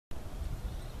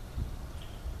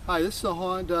Hi, this is a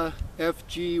Honda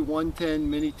FG110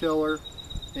 mini tiller,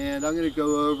 and I'm going to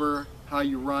go over how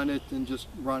you run it and just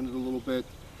run it a little bit.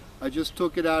 I just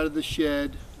took it out of the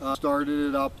shed, started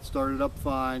it up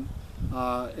fine,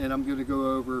 and I'm going to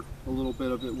go over a little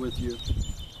bit of it with you.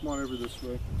 Come on over this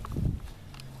way.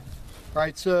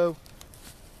 Alright, so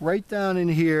right down in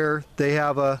here they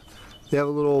have a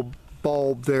little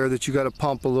bulb there that you got to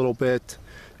pump a little bit,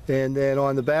 and then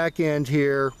on the back end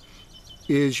here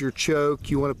is your choke.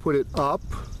 You want to put it up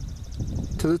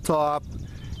to the top.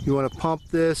 You want to pump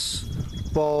this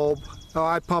bulb. Oh,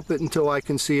 I pump it until I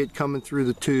can see it coming through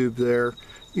the tube there,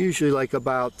 usually like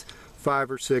about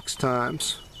 5 or 6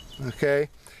 times. Okay,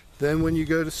 then when you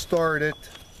go to start it,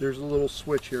 there's a little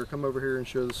switch here. Come over here and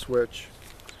show the switch.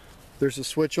 There's a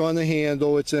switch on the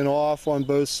handle. It's in off on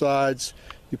both sides.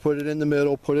 You put it in the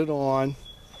middle, put it on.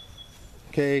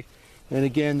 Okay, and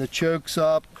again the choke's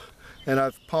up, and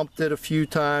I've pumped it a few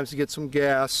times to get some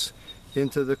gas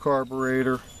into the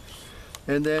carburetor.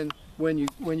 And then when you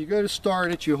go to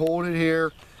start it, you hold it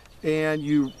here, and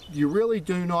you really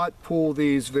do not pull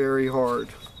these very hard.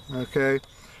 Okay.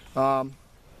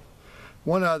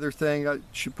 One other thing I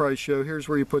should probably show, here's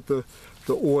where you put the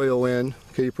oil in.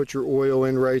 Okay, you put your oil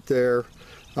in right there.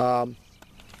 And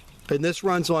this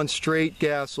runs on straight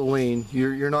gasoline.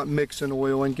 You're not mixing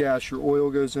oil and gas. Your oil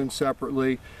goes in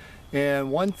separately.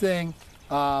 And one thing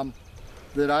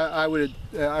that I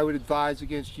would advise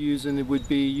against using would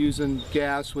be using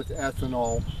gas with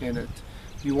ethanol in it.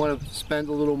 You want to spend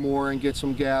a little more and get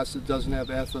some gas that doesn't have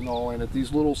ethanol in it.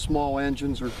 These little small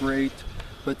engines are great,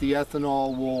 but the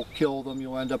ethanol will kill them.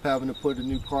 You'll end up having to put a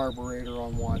new carburetor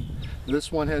on one. This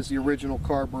one has the original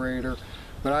carburetor,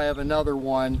 but I have another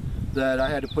one that I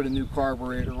had to put a new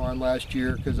carburetor on last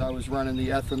year because I was running the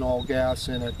ethanol gas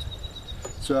in it.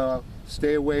 So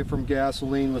stay away from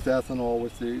gasoline with ethanol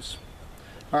with these.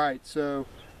 Alright, so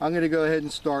I'm going to go ahead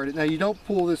and start it. Now you don't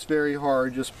pull this very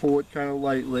hard, just pull it kind of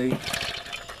lightly.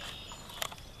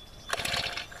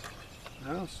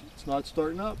 No, it's not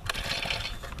starting up.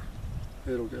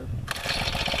 It'll go.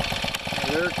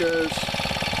 There it goes.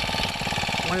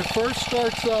 When it first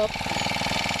starts up,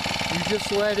 you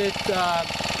just let it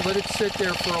sit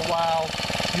there for a while.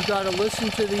 You got to listen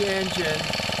to the engine,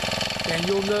 and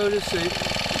you'll notice it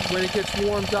when it gets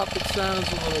warmed up. It sounds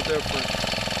a little different.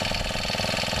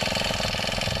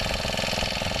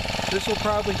 This will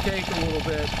probably take a little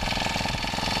bit.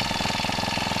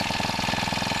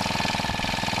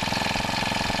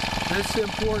 This is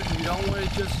important. You don't want to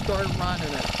just start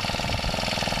running it.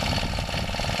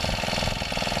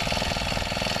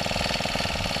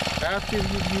 After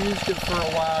you've used it for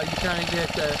a while, you kind of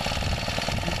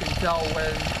you can tell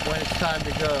when it's time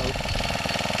to go.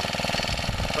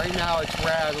 Right now it's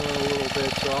rattling a little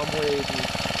bit, so I'm waiting.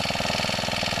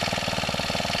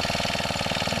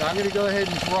 Now I'm going to go ahead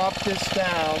and drop this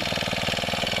down.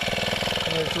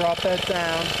 I'm going to drop that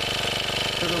down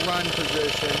to the run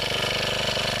position.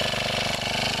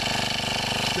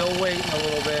 Still waiting a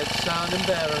little bit, sounding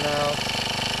better now.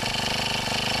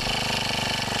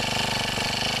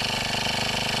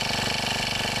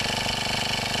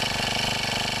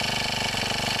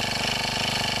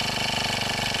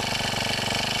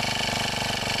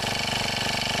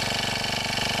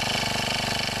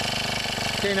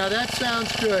 Okay, now that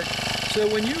sounds good. So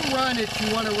when you run it,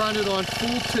 you want to run it on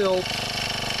full tilt,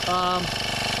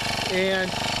 and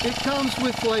it comes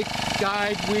with like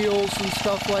guide wheels and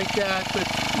stuff like that, but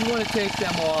you want to take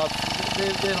them off.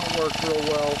 They don't work real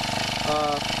well.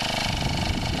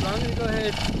 So I'm going to go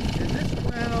ahead, and this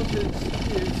ground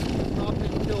is not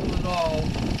been tilled at all.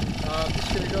 I'm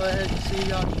just going to go ahead and see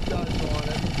how she does on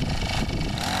it.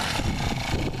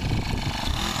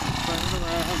 Turn it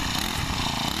around.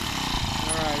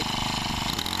 Alright.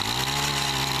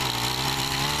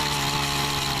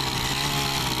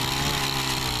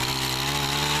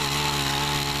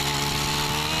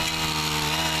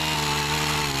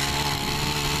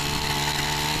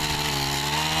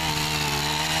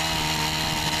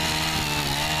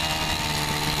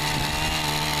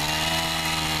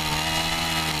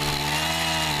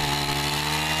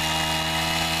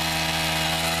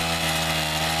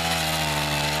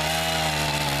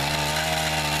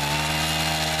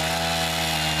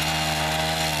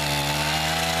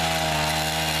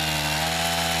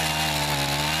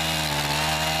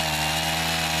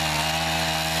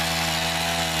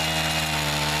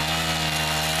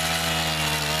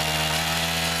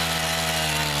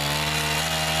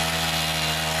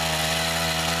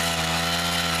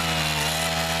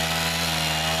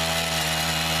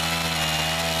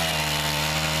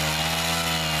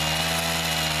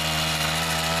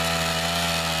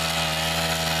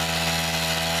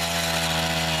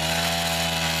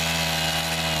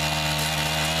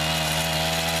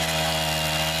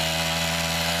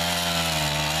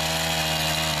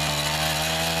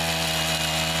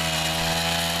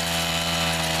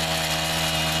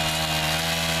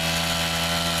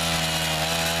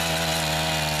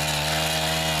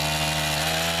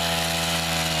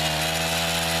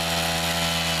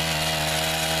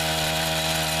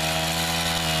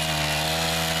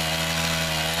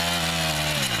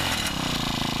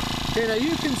 Okay, now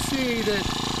you can see that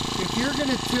if you're going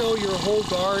to till your whole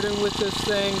garden with this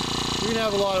thing, you're going to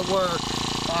have a lot of work.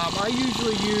 I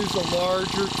usually use a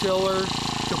larger tiller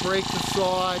to break the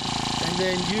sod, and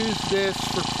then use this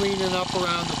for cleaning up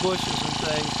around the bushes and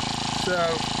things. So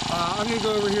I'm going to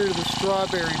go over here to the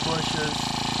strawberry bushes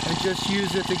and just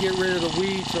use it to get rid of the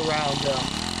weeds around them.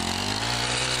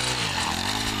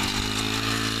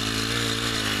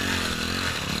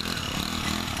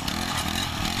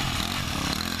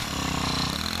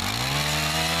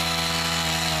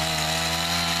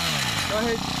 Go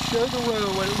ahead, show the row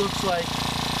what it looks like.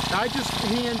 I just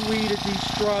hand weeded these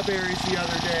strawberries the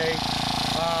other day,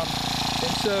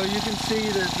 and so you can see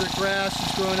that the grass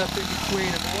is growing up in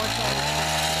between them.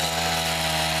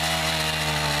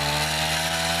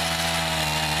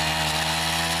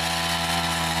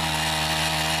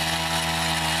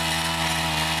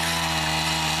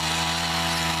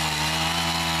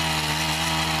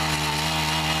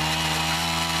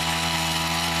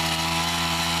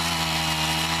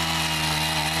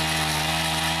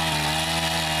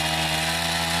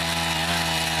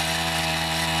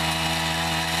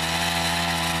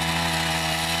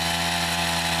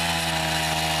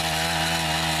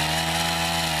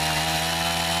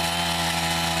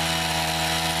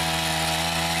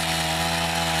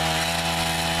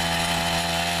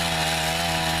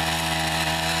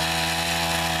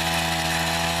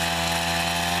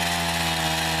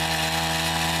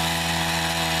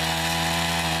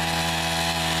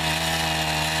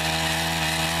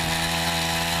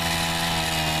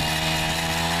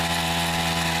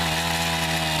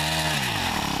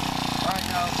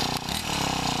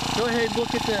 Go ahead and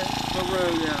look at the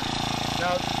row there.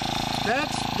 Now,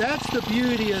 that's the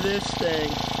beauty of this thing.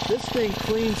 This thing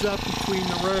cleans up between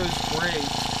the rows great.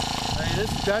 I mean,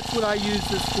 that's what I use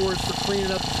this for, is for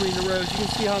cleaning up between the rows. You can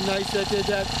see how nice that did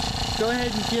that. Go ahead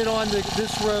and get on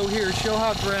this row here. Show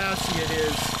how grassy it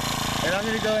is. And I'm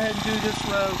going to go ahead and do this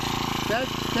row.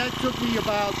 That took me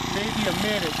about maybe a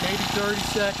minute, maybe 30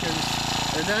 seconds.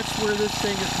 And that's where this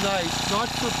thing is nice. Not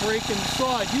for breaking the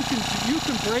sod. You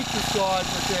can break the sod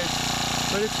with this,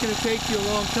 but it's going to take you a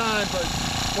long time. But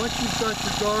once you've got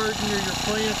your garden or your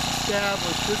plants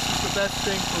established, this is the best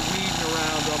thing for weeding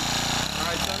around them. All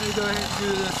right, so I'm going to go ahead and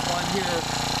do this one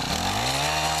here.